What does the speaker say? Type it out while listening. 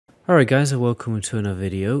Alright guys, and welcome to another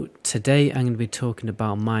video. Today I'm going to be talking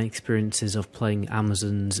about my experiences of playing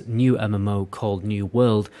Amazon's new MMO called New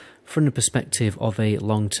World from the perspective of a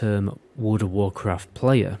long-term World of Warcraft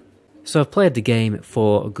player. So I've played the game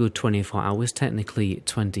for a good 24 hours, technically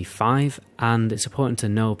 25, and it's important to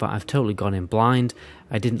know that I've totally gone in blind.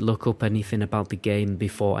 I didn't look up anything about the game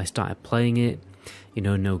before I started playing it. You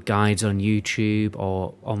know, no guides on YouTube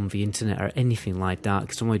or on the internet or anything like that,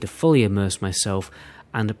 because I wanted to fully immerse myself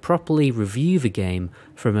and properly review the game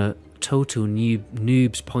from a total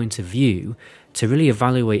noob's point of view to really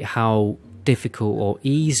evaluate how difficult or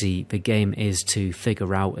easy the game is to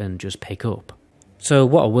figure out and just pick up. So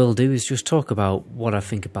what I will do is just talk about what I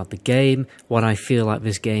think about the game, what I feel like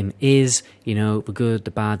this game is, you know, the good,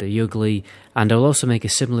 the bad, the ugly, and I'll also make a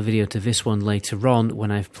similar video to this one later on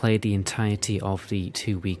when I've played the entirety of the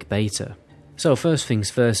 2-week beta. So first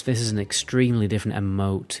things first, this is an extremely different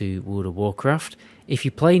MMO to World of Warcraft. If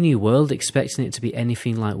you play New World expecting it to be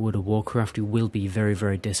anything like World of Warcraft, you will be very,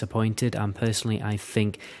 very disappointed, and personally I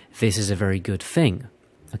think this is a very good thing.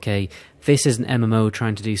 Okay, this is an MMO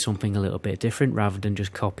trying to do something a little bit different rather than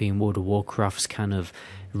just copying World of Warcraft's kind of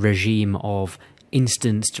regime of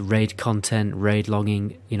instanced raid content, raid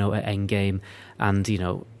logging, you know, at endgame, and, you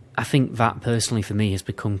know, I think that personally for me has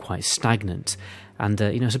become quite stagnant, and,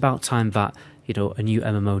 you know, it's about time that, you know, a new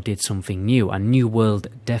MMO did something new, and New World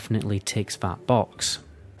definitely ticks that box.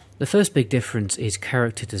 The first big difference is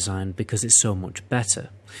character design because it's so much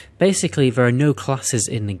better. Basically, there are no classes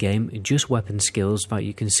in the game, just weapon skills that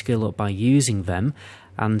you can skill up by using them,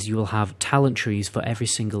 and you will have talent trees for every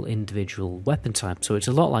single individual weapon type. So it's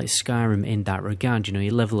a lot like Skyrim in that regard. You know,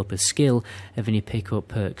 you level up a skill and then you pick up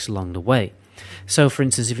perks along the way. So for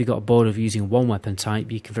instance, if you got bored of using one weapon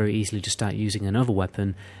type, you can very easily just start using another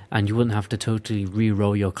weapon, and you wouldn't have to totally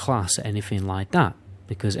re-roll your class or anything like that,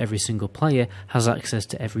 because every single player has access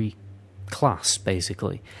to every class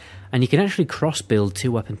basically. And you can actually cross-build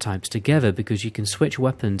two weapon types together because you can switch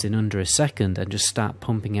weapons in under a second and just start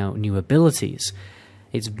pumping out new abilities.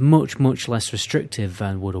 It's much, much less restrictive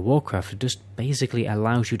than World of Warcraft. It just basically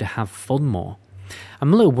allows you to have fun more.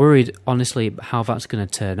 I'm a little worried, honestly, how that's going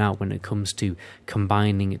to turn out when it comes to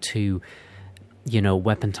combining two, you know,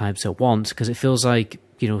 weapon types at once, because it feels like,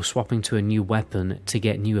 you know, swapping to a new weapon to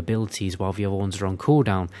get new abilities while the other ones are on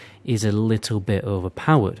cooldown is a little bit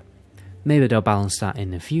overpowered. Maybe they'll balance that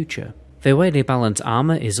in the future. The way they balance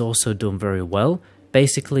armor is also done very well.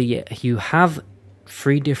 Basically, you have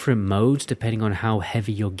 3 different modes depending on how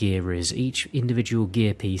heavy your gear is. Each individual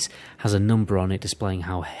gear piece has a number on it displaying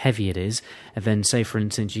how heavy it is, and then say for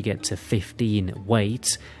instance you get to 15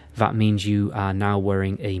 weight, that means you are now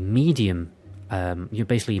wearing a medium, you're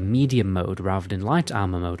basically in medium mode rather than light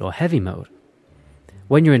armor mode or heavy mode.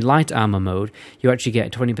 When you're in light armor mode, you actually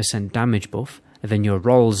get a 20% damage buff, and then your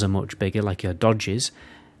rolls are much bigger, like your dodges.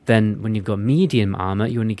 Then when you've got medium armor,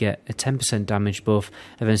 you only get a 10% damage buff,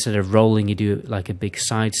 and then instead of rolling you do like a big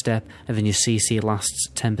sidestep, and then your CC lasts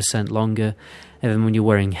 10% longer. And then when you're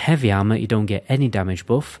wearing heavy armor, you don't get any damage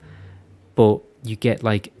buff, but you get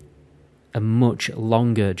like a much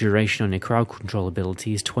longer duration on your crowd control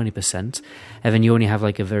abilities, 20%, and then you only have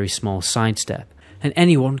like a very small sidestep. And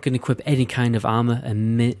anyone can equip any kind of armor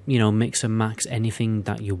and, you know, mix and max anything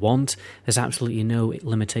that you want. There's absolutely no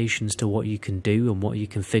limitations to what you can do and what you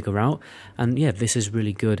can figure out. And yeah, this is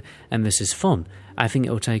really good and this is fun. I think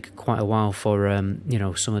it'll take quite a while for, you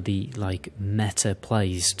know, some of the like meta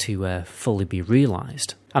plays to fully be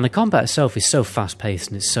realised. And the combat itself is so fast-paced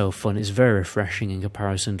and it's so fun. It's very refreshing in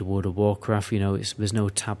comparison to World of Warcraft. You know, there's no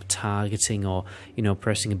tab targeting or, you know,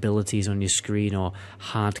 pressing abilities on your screen or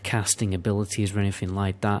hard casting abilities or anything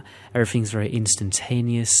like that. Everything's very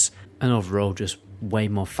instantaneous and overall just way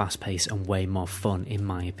more fast-paced and way more fun in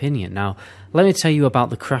my opinion. Now, let me tell you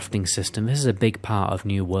about the crafting system. This is a big part of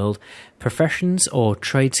New World. Professions or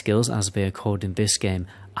trade skills, as they are called in this game,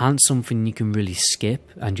 aren't something you can really skip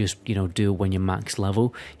and just, you know, do when you're max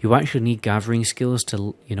level. You actually need gathering skills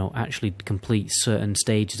to, you know, actually complete certain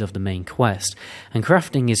stages of the main quest. And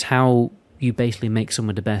crafting is how you basically make some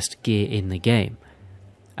of the best gear in the game.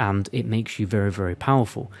 And it makes you very, very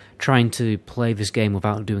powerful. Trying to play this game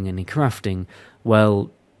without doing any crafting,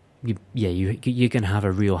 well, you're going to have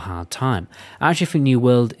a real hard time. I actually think New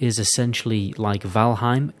World is essentially like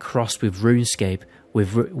Valheim crossed with RuneScape,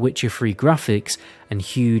 with Witcher 3 graphics and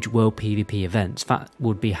huge world PvP events. That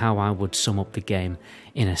would be how I would sum up the game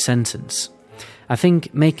in a sentence. I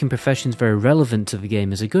think making professions very relevant to the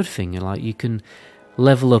game is a good thing. Like, you can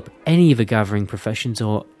level up any of the gathering professions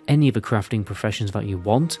or any of the crafting professions that you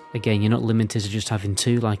want. Again, you're not limited to just having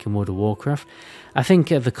 2 like in World of Warcraft. I think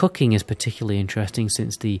the cooking is particularly interesting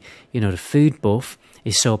since the food buff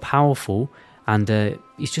is so powerful, and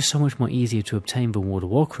it's just so much more easier to obtain than World of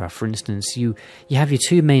Warcraft. For instance, you have your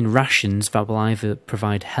 2 main rations that will either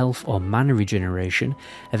provide health or mana regeneration,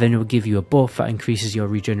 and then it will give you a buff that increases your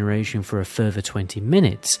regeneration for a further 20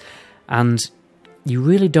 minutes. And you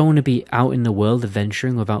really don't want to be out in the world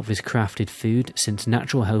adventuring without this crafted food, since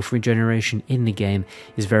natural health regeneration in the game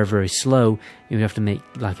is very, very slow. You have to make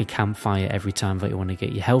like a campfire every time that you want to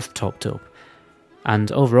get your health topped up.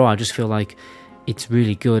 And overall, I just feel like it's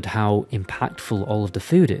really good how impactful all of the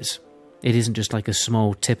food is. It isn't just like a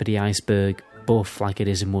small tip of the iceberg buff like it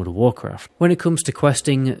is in World of Warcraft. When it comes to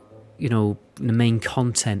questing, the main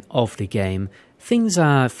content of the game, things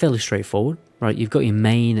are fairly straightforward. Right, you've got your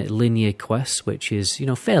main linear quests, which is,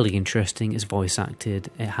 fairly interesting. It's voice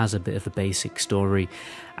acted, it has a bit of a basic story,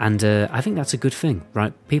 and I think that's a good thing,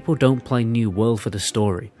 right? People don't play New World for the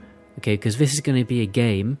story, okay? Because this is going to be a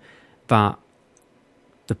game that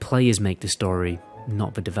the players make the story,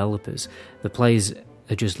 not the developers. The players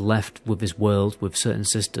are just left with this world with certain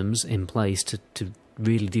systems in place to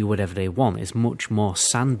really do whatever they want. It's much more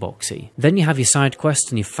sandboxy. Then you have your side quests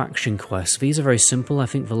and your faction quests. These are very simple. I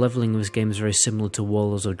think the leveling of this game is very similar to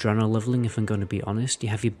Warlords or Drano leveling, if I'm going to be honest. You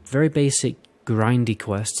have your very basic grindy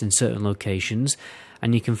quests in certain locations,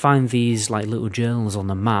 and you can find these like little journals on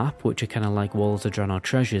the map, which are kind of like Warlords or Drano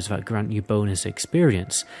treasures that grant you bonus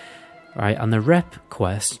experience. Right, and the rep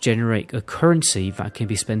quests generate a currency that can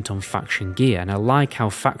be spent on faction gear, and I like how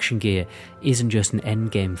faction gear isn't just an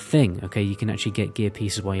endgame thing. Okay, you can actually get gear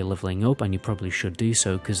pieces while you're leveling up, and you probably should do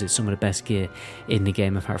so because it's some of the best gear in the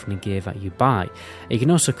game apart from the gear that you buy. You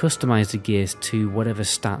can also customize the gears to whatever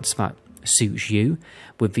stats that suits you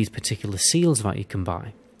with these particular seals that you can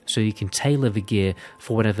buy. So you can tailor the gear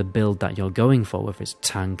for whatever build that you're going for, whether it's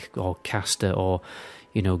tank or caster or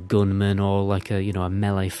gunman or like a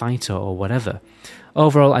melee fighter or whatever.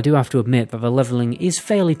 Overall, I do have to admit that the leveling is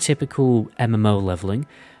fairly typical MMO leveling.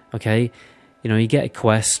 Okay, you get a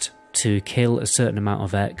quest to kill a certain amount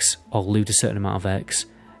of X or loot a certain amount of X,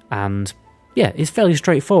 and yeah, it's fairly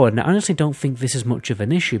straightforward. And I honestly don't think this is much of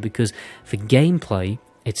an issue because the gameplay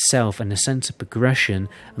itself and the sense of progression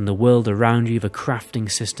and the world around you, the crafting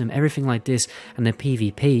system, everything like this, and the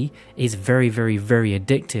PvP is very, very, very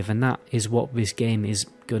addictive, and that is what this game is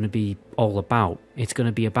going to be all about. It's going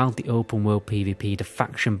to be about the open world PvP, the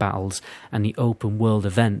faction battles, and the open world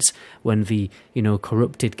events when the,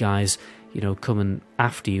 corrupted guys, coming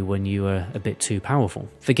after you when you are a bit too powerful.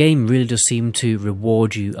 The game really does seem to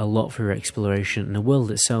reward you a lot for your exploration, and the world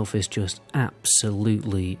itself is just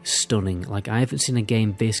absolutely stunning. Like, I haven't seen a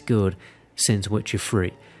game this good since Witcher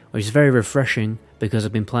 3, which is very refreshing because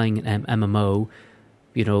I've been playing an MMO,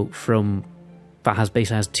 that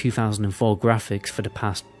basically has 2004 graphics for the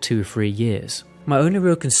past 2 or 3 years. My only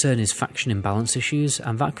real concern is faction imbalance issues,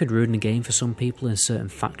 and that could ruin the game for some people in certain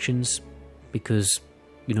factions because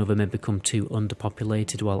they may become too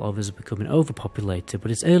underpopulated while others are becoming overpopulated.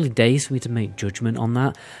 But it's early days for me to make judgment on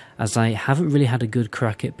that, as I haven't really had a good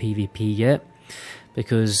crack at PvP yet,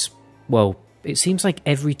 because, well, it seems like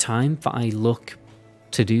every time that I look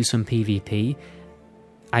to do some PvP,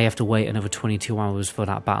 I have to wait another 22 hours for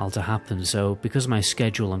that battle to happen. So because of my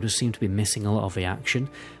schedule, I just seem to be missing a lot of the action.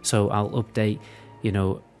 So I'll update,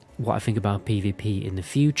 what I think about PvP in the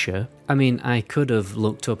future. I mean, I could have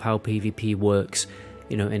looked up how PvP works,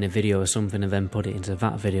 in a video or something and then put it into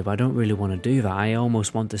that video, but I don't really want to do that. I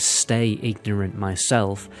almost want to stay ignorant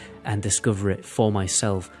myself and discover it for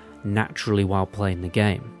myself naturally while playing the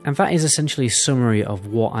game. And that is essentially a summary of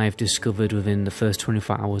what I've discovered within the first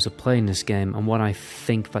 24 hours of playing this game and what I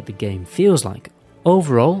think that the game feels like.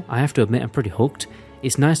 Overall, I have to admit I'm pretty hooked.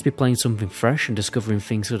 It's nice to be playing something fresh and discovering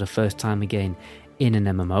things for the first time again in an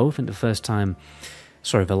MMO. I think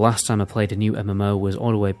the last time I played a new MMO was all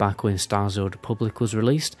the way back when Star Wars Republic was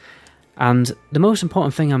released. And the most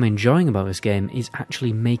important thing I'm enjoying about this game is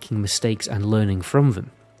actually making mistakes and learning from them.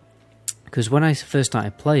 Because when I first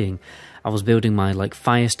started playing, I was building my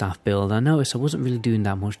fire staff build, and I noticed I wasn't really doing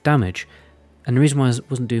that much damage. And the reason why I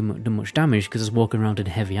wasn't doing much damage is because I was walking around in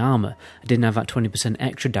heavy armour. I didn't have that 20%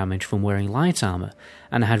 extra damage from wearing light armour,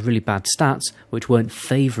 and I had really bad stats which weren't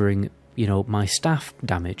favouring, my staff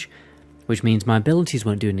damage. Which means my abilities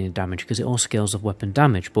weren't doing any damage because it all scales of weapon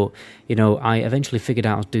damage. But, I eventually figured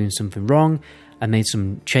out I was doing something wrong. I made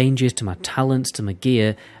some changes to my talents, to my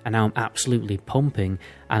gear, and now I'm absolutely pumping,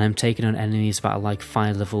 and I'm taking on enemies that are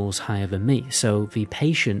 5 levels higher than me. So the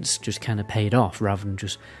patience just kind of paid off rather than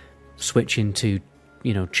just switching to,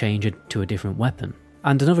 change it to a different weapon.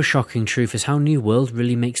 And another shocking truth is how New World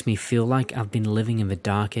really makes me feel like I've been living in the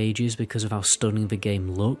Dark Ages because of how stunning the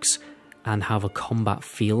game looks and how the combat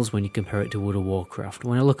feels when you compare it to World of Warcraft.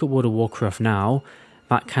 When I look at World of Warcraft now,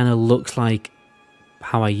 that kind of looks like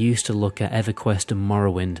how I used to look at EverQuest and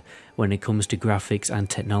Morrowind when it comes to graphics and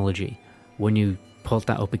technology, when you put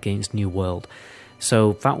that up against New World.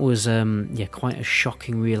 So that was, yeah, quite a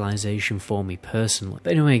shocking realisation for me personally.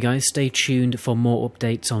 But anyway guys, stay tuned for more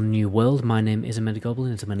updates on New World. My name is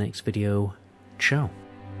MetaGoblin. Until my next video, ciao.